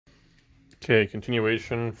Okay,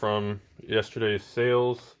 continuation from yesterday's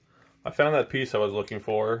sales. I found that piece I was looking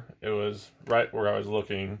for. It was right where I was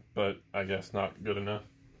looking, but I guess not good enough.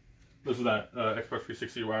 This is that Xbox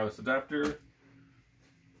 360 wireless adapter.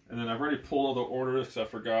 And then I've already pulled all the orders because I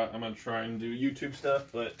forgot I'm going to try and do YouTube stuff,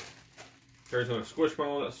 but there's a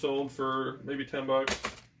Squishmallow that sold for maybe 10 bucks.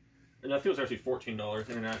 And I think it was actually $14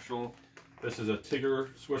 international. This is a Tigger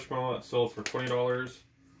Squishmallow that sold for $20.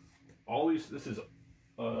 All these, this is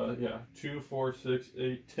 2, 4, 6,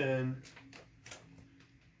 8, 10,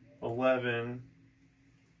 11,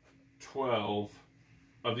 12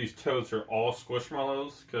 of these totes are all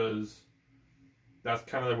Squishmallows, because that's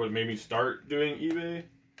kind of what made me start doing eBay.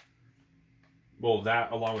 Well,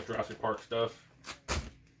 that along with Jurassic Park stuff.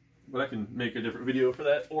 But I can make a different video for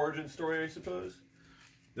that origin story, I suppose.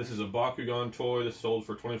 This is a Bakugan toy. This sold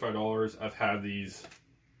for $25. I've had these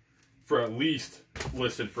for at least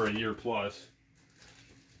listed for a year plus.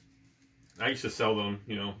 I used to sell them,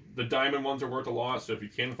 you know. The diamond ones are worth a lot, so if you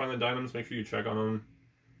can find the diamonds, make sure you check on them.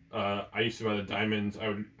 I used to buy the diamonds. I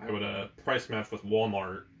would price match with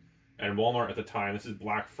Walmart. And Walmart at the time, this is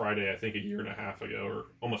Black Friday, I think a year and a half ago, or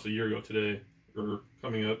almost a year ago today, or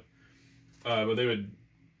coming up. But they would,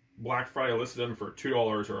 Black Friday listed them for $2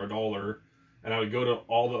 or $1. And I would go to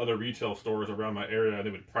all the other retail stores around my area, and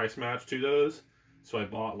they would price match to those. So I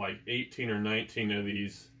bought like 18 or 19 of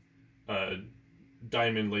these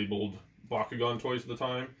diamond labeled Bakugan toys at the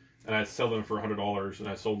time, and I'd sell them for $100, and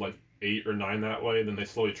I sold like 8 or 9 that way. Then they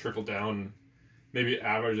slowly trickled down. Maybe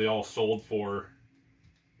average they all sold for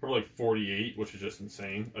probably like 48, which is just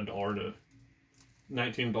insane. $1 to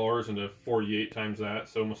 $19 into 48 times that,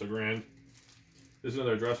 so almost $1,000. This is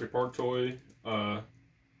another Jurassic Park toy. I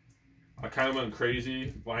kind of went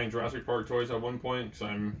crazy buying Jurassic Park toys at one point because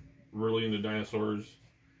I'm really into dinosaurs.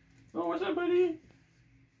 Oh, what's that, buddy?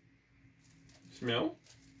 Smell?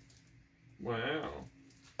 Wow.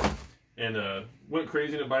 And went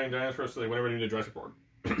crazy into buying dinosaurs, so whenever I needed a Jurassic Park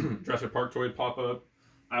Jurassic Park toy would pop up,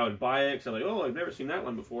 I would buy it because I'm like, oh, I've never seen that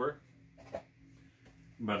one before.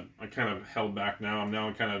 But I kind of held back now. I'm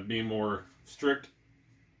now kind of being more strict.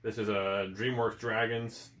 This is a DreamWorks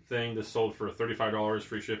Dragons thing. This sold for $35,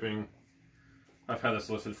 free shipping. I've had this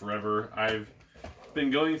listed forever. I've been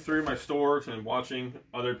going through my stores and watching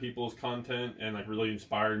other people's content, and like really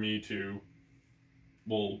inspired me to,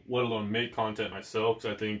 well, let alone make content myself,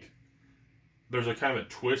 because I think there's a kind of a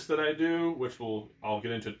twist that I do, which I'll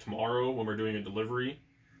get into tomorrow when we're doing a delivery.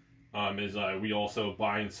 We also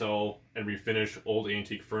buy and sell and refinish old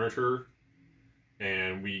antique furniture,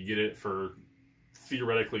 and we get it for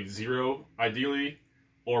theoretically $0, ideally,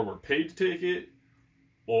 or we're paid to take it,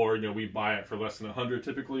 or we buy it for less than $100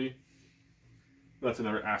 typically. That's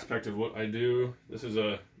another aspect of what I do. This is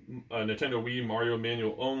a Nintendo Wii Mario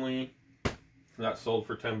manual only. That sold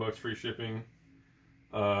for 10 bucks, free shipping.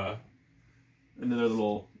 Another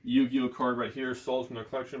little Yu-Gi-Oh card right here sold from the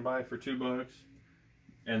collection buy for 2 bucks.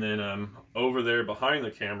 And then over there behind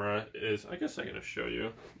the camera is, I guess I'm gonna show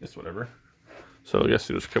you. It's whatever. So I guess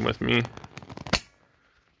you just come with me.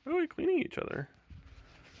 Oh, we're cleaning each other.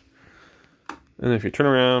 And if you turn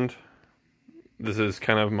around, this is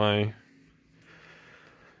kind of my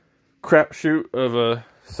crapshoot of a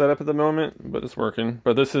setup at the moment, but it's working.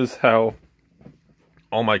 But this is how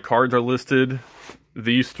all my cards are listed.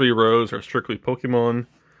 These 3 rows are strictly Pokemon.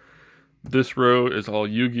 This row is all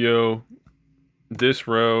Yu-Gi-Oh! This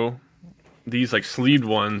row, these like sleeved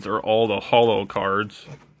ones are all the holo cards,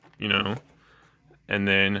 And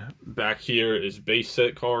then back here is base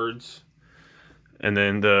set cards. And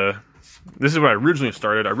then this is where I originally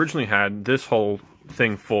started. I originally had this whole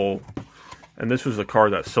thing full. And this was the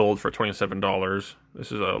card that sold for $27.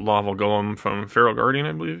 This is a Lava Golem from Feral Guardian,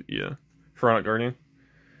 I believe. Yeah, Pharaonic Guardian.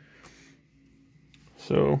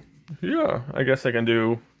 So, yeah, I guess I can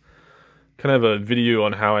do kind of a video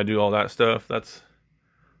on how I do all that stuff. That's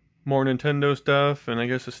more Nintendo stuff, and I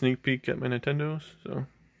guess a sneak peek at my Nintendos. So,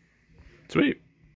 sweet.